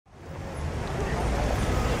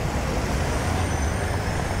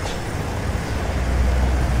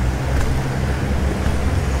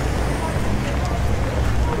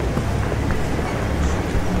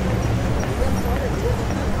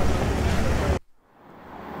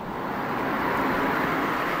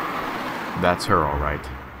That's her, all right.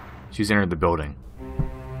 She's entered the building.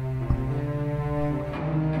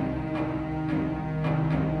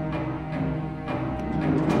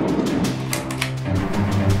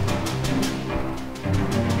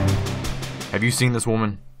 Have you seen this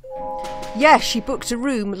woman? Yes, she booked a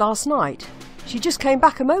room last night. She just came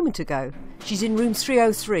back a moment ago. She's in room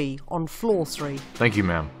 303 on floor 3. Thank you,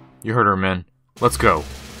 ma'am. You heard her, men. Let's go.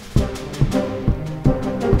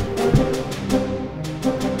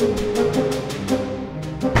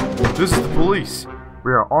 This is the police.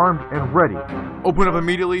 We are armed and ready. Open up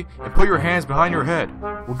immediately and put your hands behind your head.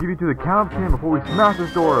 We'll give you to the count of 10 before we smash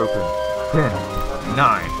this door open. 10,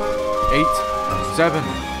 9, 8, 7,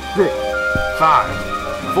 6,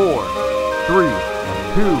 5, 4,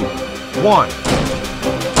 3, 2, 1.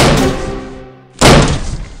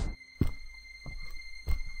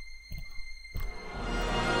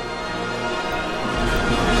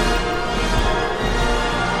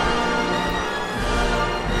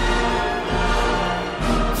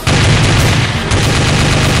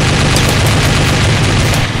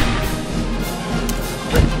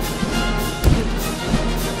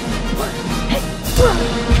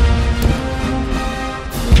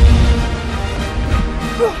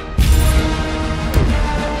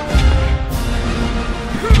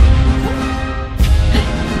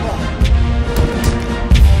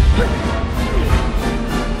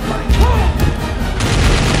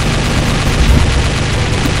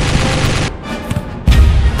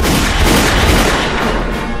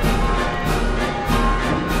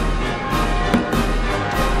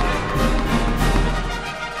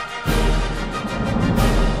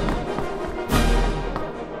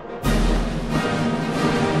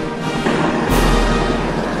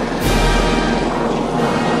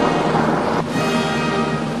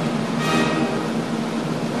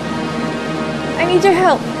 I need your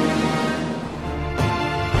help.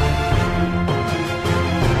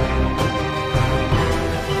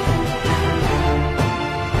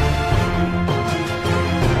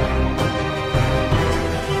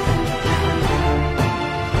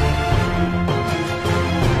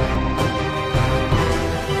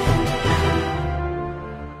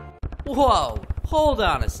 Whoa, hold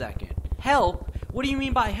on a second. Help? What do you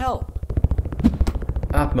mean by help?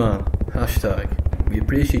 Atman, hashtag. We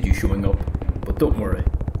appreciate you showing up, but don't worry,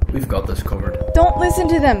 we've got this covered. Don't listen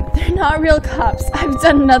to them. They're not real cops. I've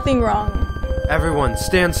done nothing wrong. Everyone,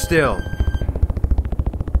 stand still.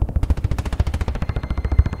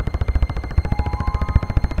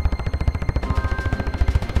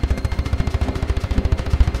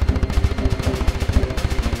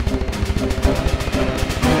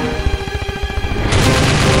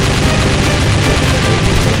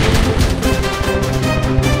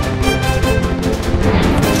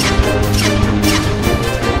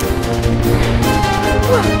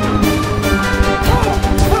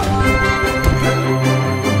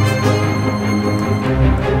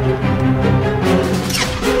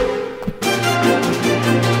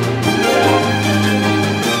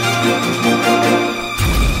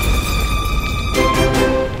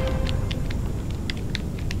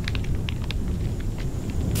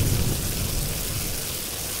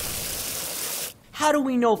 How do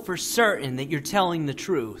we know for certain that you're telling the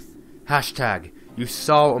truth? Hashtag, you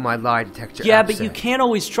saw what my lie detector Yeah, app but you said. can't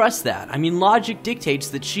always trust that. I mean, logic dictates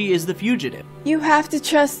that she is the fugitive. You have to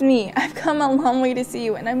trust me. I've come a long way to see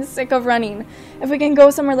you, and I'm sick of running. If we can go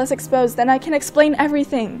somewhere less exposed, then I can explain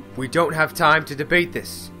everything. We don't have time to debate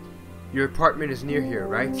this. Your apartment is near here,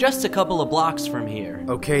 right? Just a couple of blocks from here.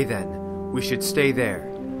 Okay then, we should stay there.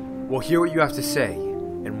 We'll hear what you have to say,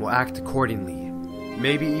 and we'll act accordingly.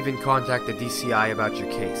 Maybe even contact the DCI about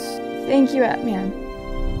your case. Thank you, Atman.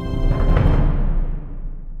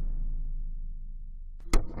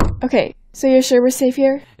 Okay, so you're sure we're safe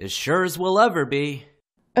here? As sure as we'll ever be.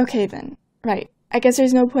 Okay then. Right. I guess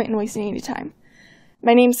there's no point in wasting any time.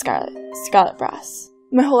 My name's Scarlett. Scarlett Ross.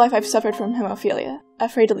 My whole life I've suffered from hemophilia,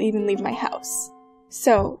 afraid to even leave my house.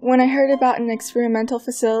 So, when I heard about an experimental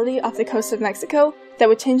facility off the coast of Mexico that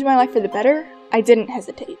would change my life for the better, I didn't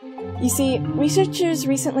hesitate. You see, researchers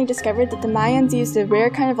recently discovered that the Mayans used a rare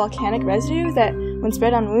kind of volcanic residue that, when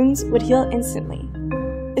spread on wounds, would heal instantly.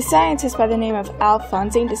 A scientist by the name of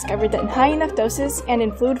Alphonsine discovered that in high enough doses and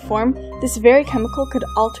in fluid form, this very chemical could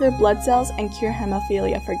alter blood cells and cure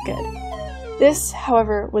hemophilia for good. This,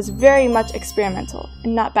 however, was very much experimental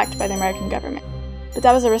and not backed by the American government, but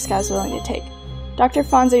that was a risk I was willing to take. Dr.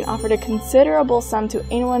 Fonzine offered a considerable sum to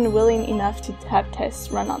anyone willing enough to have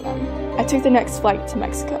tests run on them. I took the next flight to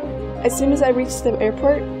Mexico. As soon as I reached the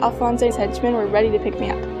airport, Alphonsine's henchmen were ready to pick me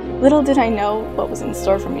up. Little did I know what was in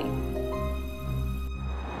store for me.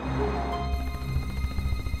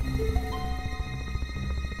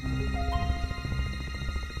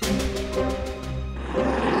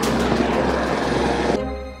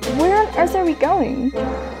 going?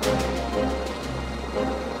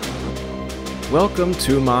 Welcome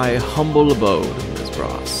to my humble abode, Ms.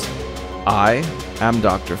 Ross. I am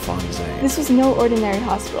Dr. Fonzane. This was no ordinary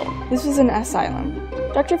hospital. This was an asylum.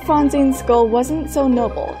 Dr. Fonzane's goal wasn't so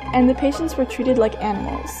noble, and the patients were treated like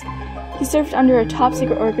animals. He served under a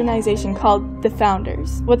top-secret organization called the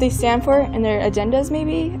Founders. What they stand for and their agendas,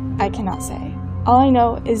 maybe, I cannot say. All I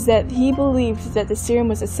know is that he believed that the serum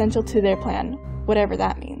was essential to their plan, whatever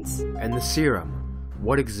that means. And the serum,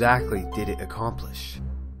 what exactly did it accomplish?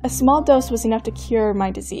 A small dose was enough to cure my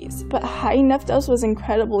disease, but a high enough dose was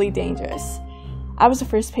incredibly dangerous. I was the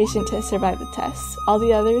first patient to survive the test. All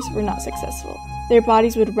the others were not successful. Their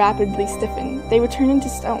bodies would rapidly stiffen. They would turn into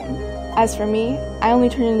stone. As for me, I only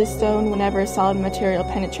turn into stone whenever a solid material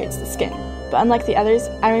penetrates the skin. But unlike the others,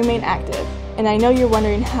 I remain active. And I know you're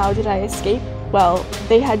wondering, how did I escape? Well,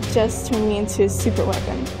 they had just turned me into a super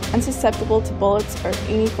weapon, unsusceptible to bullets or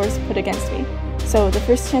any force put against me. So the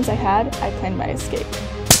first chance I had, I planned my escape.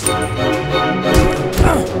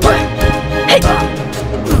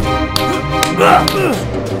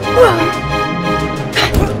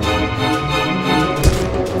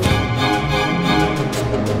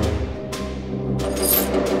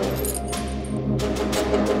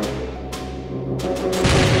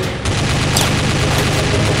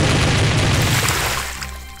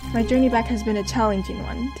 My journey back has been a challenging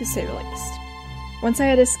one, to say the least. Once I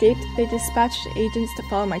had escaped, they dispatched agents to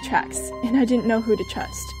follow my tracks, and I didn't know who to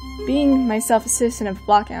trust. Being myself a citizen of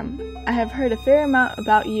Blockham, I have heard a fair amount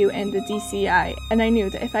about you and the DCI, and I knew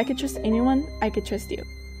that if I could trust anyone, I could trust you.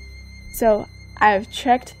 So, I have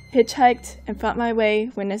trekked, hitchhiked, and fought my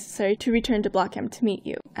way when necessary to return to Blockham to meet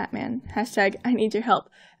you, Atman. Hashtag, I need your help.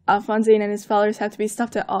 Alphonsine and his followers have to be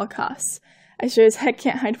stopped at all costs. I sure as heck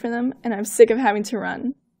can't hide from them, and I'm sick of having to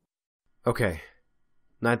run. Okay.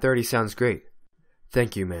 9:30 sounds great.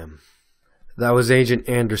 Thank you, ma'am. That was Agent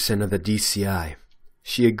Anderson of the DCI.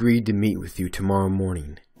 She agreed to meet with you tomorrow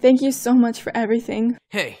morning. Thank you so much for everything.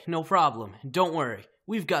 Hey, no problem. Don't worry.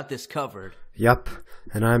 We've got this covered. Yup,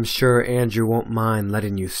 and I'm sure Andrew won't mind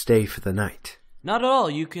letting you stay for the night. Not at all.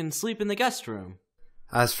 You can sleep in the guest room.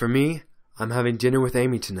 As for me, I'm having dinner with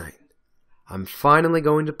Amy tonight. I'm finally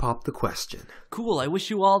going to pop the question. Cool. I wish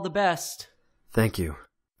you all the best. Thank you.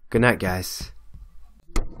 Good night, guys.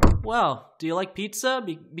 Well, do you like pizza?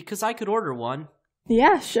 Because I could order one.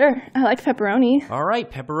 Yeah, sure. I like pepperoni. All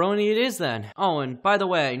right, pepperoni it is then. Oh, and by the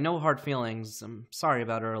way, no hard feelings. I'm sorry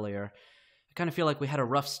about earlier. I kind of feel like we had a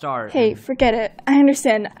rough start. Hey, forget it. I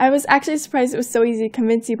understand. I was actually surprised it was so easy to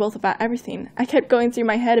convince you both about everything. I kept going through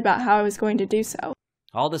my head about how I was going to do so.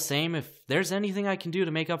 All the same, if there's anything I can do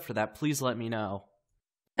to make up for that, please let me know.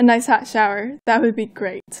 A nice hot shower. That would be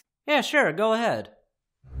great. Yeah, sure. Go ahead.